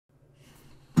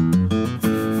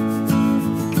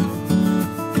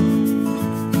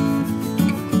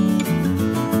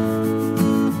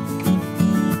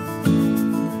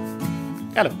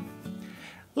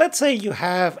Let's say you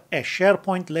have a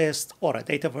SharePoint list or a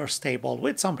Dataverse table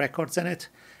with some records in it,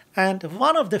 and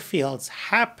one of the fields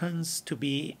happens to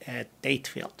be a date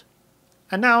field.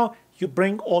 And now you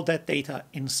bring all that data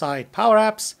inside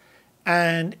PowerApps,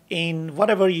 and in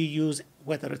whatever you use,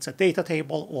 whether it's a data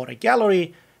table or a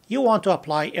gallery, you want to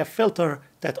apply a filter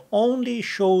that only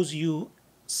shows you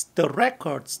the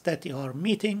records that are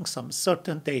meeting some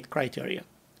certain date criteria.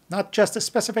 Not just a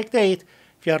specific date,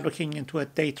 if you are looking into a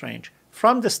date range.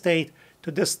 From this date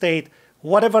to this date,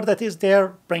 whatever that is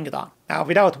there, bring it on. Now,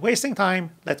 without wasting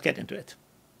time, let's get into it.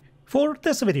 For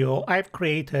this video, I've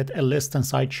created a list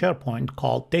inside SharePoint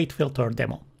called Date Filter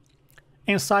Demo.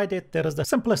 Inside it, there is the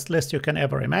simplest list you can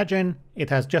ever imagine. It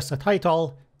has just a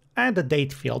title and a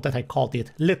date field that I called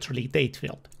it literally date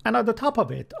field. And at the top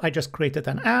of it, I just created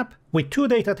an app with two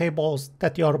data tables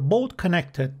that are both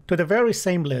connected to the very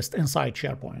same list inside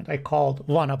SharePoint. I called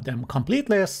one of them complete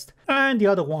list, and the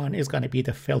other one is going to be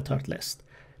the filtered list.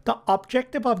 The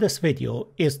objective of this video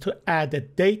is to add a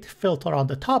date filter on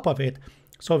the top of it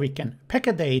so we can pick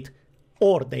a date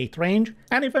or date range,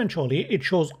 and eventually it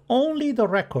shows only the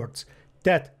records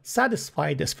that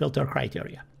satisfy this filter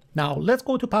criteria. Now let's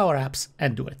go to PowerApps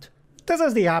and do it. This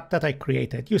is the app that I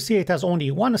created. You see it has only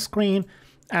one screen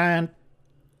and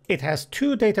it has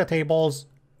two data tables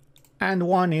and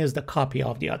one is the copy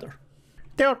of the other.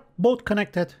 They're both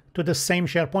connected to the same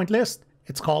SharePoint list.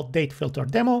 It's called Date Filter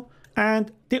Demo.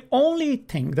 And the only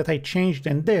thing that I changed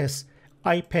in this,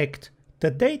 I picked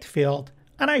the date field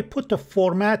and I put the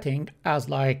formatting as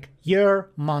like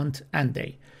year, month, and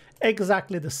day.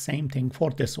 Exactly the same thing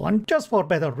for this one, just for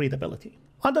better readability.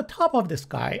 On the top of this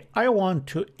guy, I want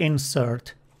to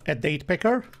insert a date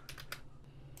picker.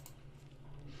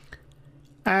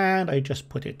 And I just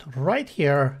put it right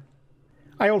here.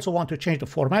 I also want to change the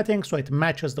formatting so it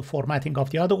matches the formatting of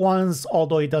the other ones,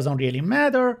 although it doesn't really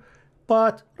matter.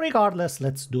 But regardless,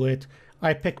 let's do it.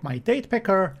 I pick my date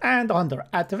picker and under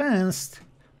advanced,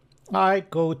 I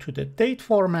go to the date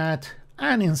format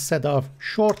and instead of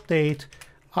short date,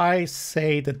 I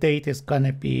say the date is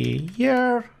gonna be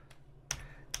year,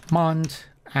 month,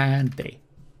 and day.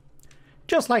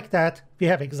 Just like that, we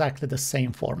have exactly the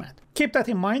same format. Keep that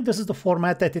in mind, this is the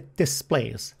format that it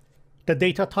displays. The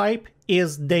data type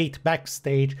is date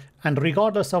backstage, and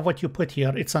regardless of what you put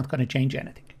here, it's not gonna change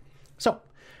anything. So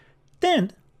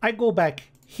then I go back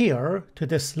here to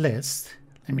this list.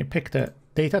 Let me pick the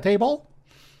data table,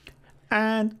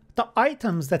 and the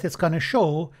items that it's gonna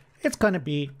show, it's gonna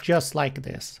be just like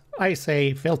this. I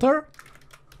say filter,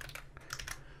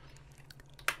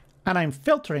 and I'm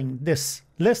filtering this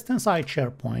list inside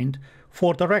SharePoint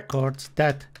for the records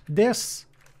that this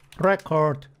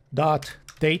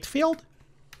record.date field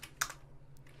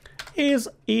is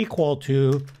equal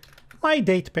to my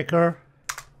date picker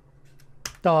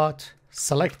dot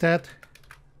selected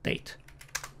date.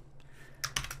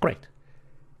 Great.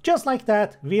 Just like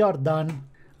that, we are done.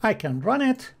 I can run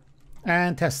it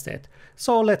and test it.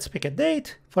 So let's pick a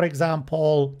date. For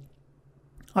example,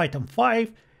 item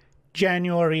 5,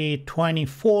 January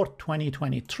 24th,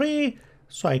 2023.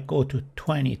 So I go to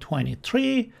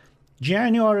 2023,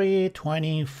 January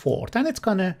 24th, and it's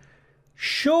gonna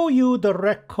show you the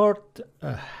record,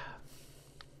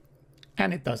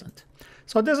 and it doesn't.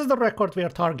 So this is the record we are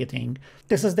targeting.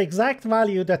 This is the exact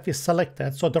value that we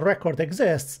selected, so the record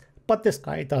exists, but this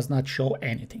guy does not show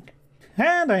anything.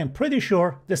 And I am pretty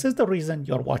sure this is the reason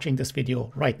you're watching this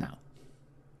video right now.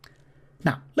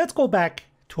 Now, let's go back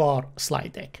to our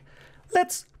slide deck.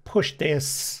 Let's push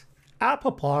this app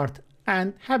apart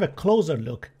and have a closer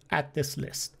look at this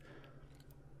list.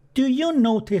 Do you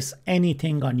notice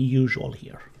anything unusual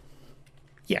here?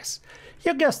 Yes,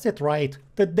 you guessed it right.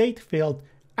 The date field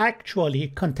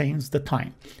actually contains the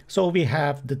time. So we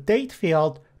have the date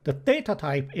field, the data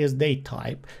type is date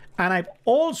type, and I've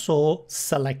also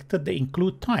selected the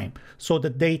include time. So the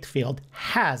date field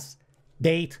has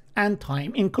date and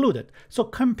time included. So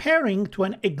comparing to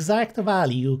an exact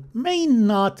value may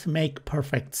not make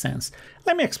perfect sense.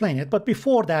 Let me explain it, but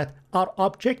before that, our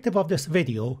objective of this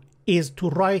video is to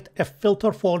write a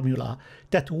filter formula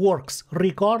that works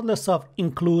regardless of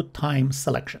include time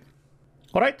selection.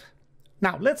 All right,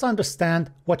 now let's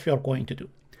understand what we are going to do.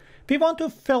 We want to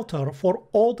filter for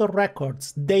all the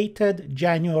records dated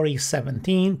January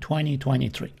 17,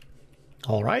 2023.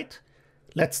 All right.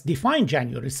 Let's define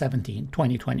January 17,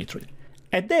 2023.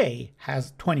 A day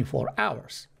has 24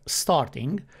 hours,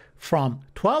 starting from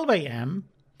 12 a.m.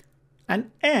 and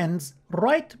ends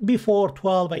right before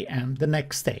 12 a.m. the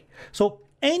next day. So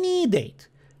any date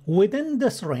within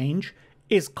this range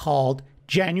is called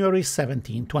January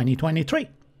 17, 2023.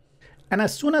 And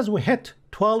as soon as we hit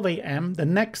 12 a.m. the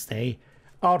next day,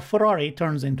 our Ferrari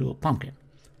turns into a pumpkin.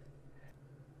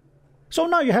 So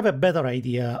now you have a better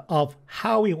idea of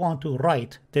how we want to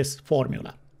write this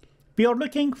formula. We are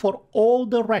looking for all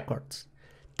the records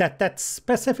that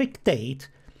specific date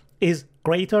is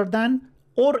greater than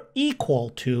or equal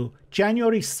to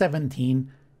January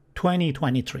 17,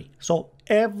 2023. So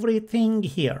everything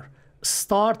here,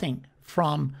 starting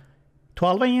from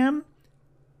 12 a.m.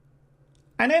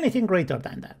 and anything greater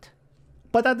than that.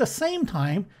 But at the same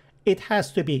time, it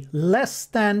has to be less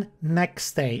than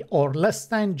next day or less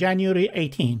than January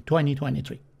 18,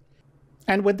 2023.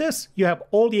 And with this, you have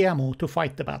all the ammo to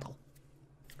fight the battle.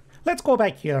 Let's go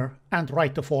back here and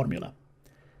write the formula.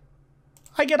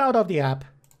 I get out of the app,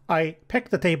 I pick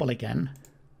the table again.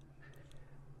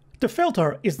 The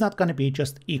filter is not going to be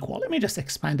just equal. Let me just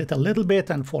expand it a little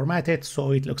bit and format it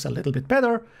so it looks a little bit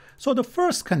better. So the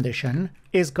first condition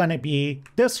is going to be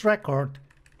this record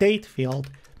date field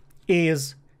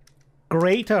is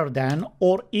greater than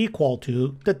or equal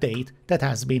to the date that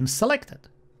has been selected.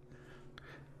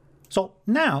 So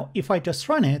now if I just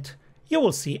run it, you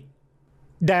will see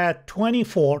that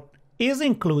 24 is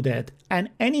included and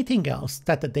anything else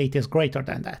that the date is greater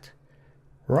than that.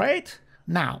 Right?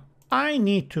 Now, I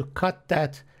need to cut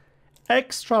that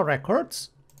extra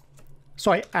records.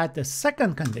 So I add the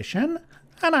second condition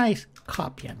and I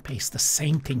copy and paste the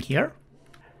same thing here.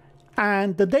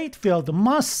 And the date field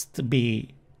must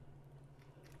be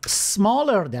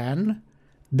smaller than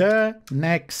the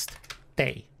next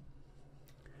day.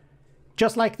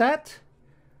 Just like that.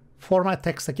 Format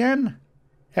text again.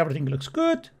 Everything looks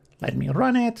good. Let me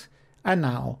run it. And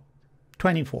now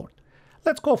 24th.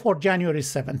 Let's go for January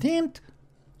 17th.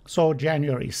 So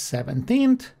January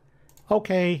 17th.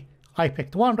 Okay, I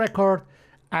picked one record.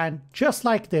 And just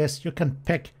like this, you can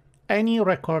pick any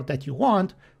record that you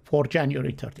want for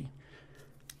January 30th.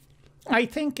 I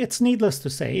think it's needless to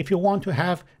say, if you want to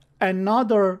have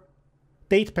another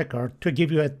date picker to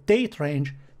give you a date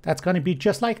range, that's going to be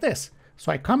just like this.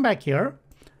 So I come back here.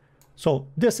 So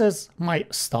this is my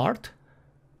start.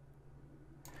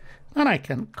 And I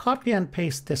can copy and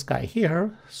paste this guy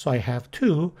here. So I have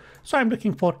two. So I'm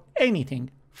looking for anything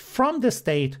from this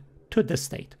date to this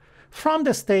date. From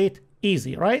this date,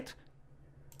 easy, right?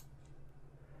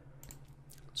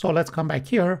 So let's come back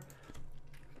here.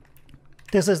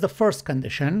 This is the first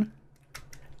condition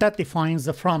that defines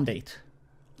the from date.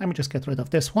 Let me just get rid of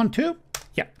this one too.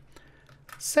 Yeah.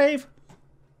 Save.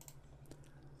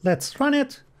 Let's run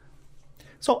it.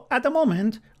 So at the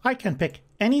moment, I can pick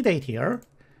any date here,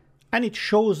 and it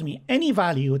shows me any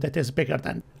value that is bigger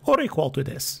than or equal to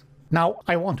this. Now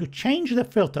I want to change the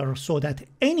filter so that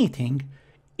anything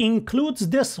includes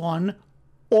this one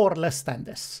or less than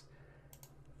this.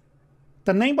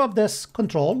 The name of this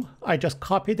control, I just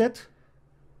copied it.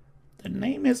 The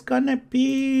name is gonna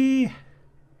be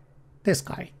this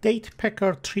guy, date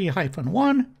picker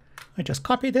 3-1. I just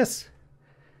copy this.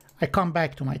 I come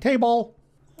back to my table.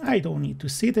 I don't need to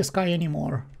see this guy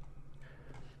anymore.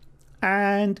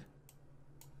 And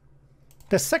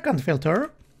the second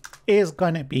filter is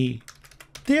gonna be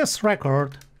this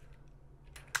record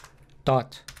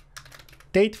dot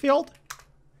date field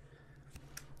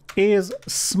is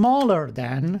smaller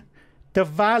than the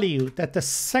value that the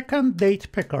second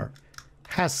date picker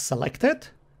has selected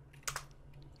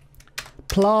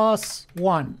plus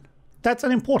 1. That's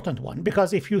an important one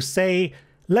because if you say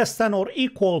less than or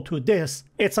equal to this,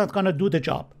 it's not going to do the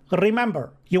job.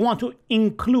 Remember, you want to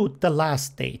include the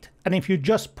last date. And if you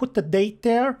just put the date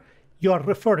there, you're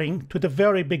referring to the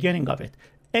very beginning of it.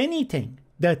 Anything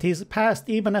that is past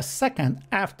even a second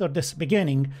after this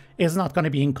beginning is not going to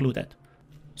be included.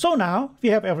 So now we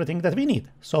have everything that we need.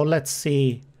 So let's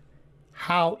see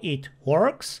how it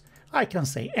works. I can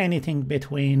say anything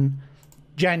between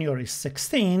January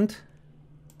 16th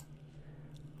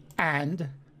and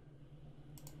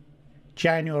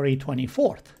January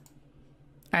 24th.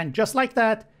 And just like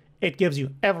that, it gives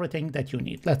you everything that you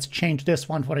need. Let's change this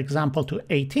one, for example, to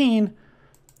 18.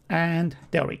 And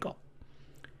there we go.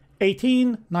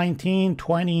 18, 19,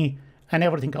 20, and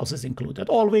everything else is included.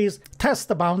 Always test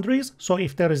the boundaries. So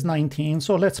if there is 19,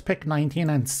 so let's pick 19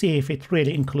 and see if it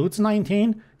really includes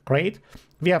 19. Great.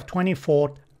 We have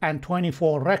 24, and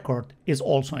 24 record is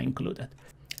also included.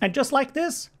 And just like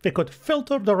this, we could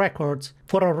filter the records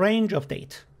for a range of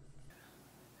date.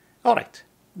 All right,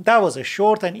 that was a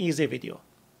short and easy video.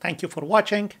 Thank you for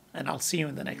watching, and I'll see you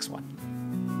in the next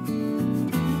one.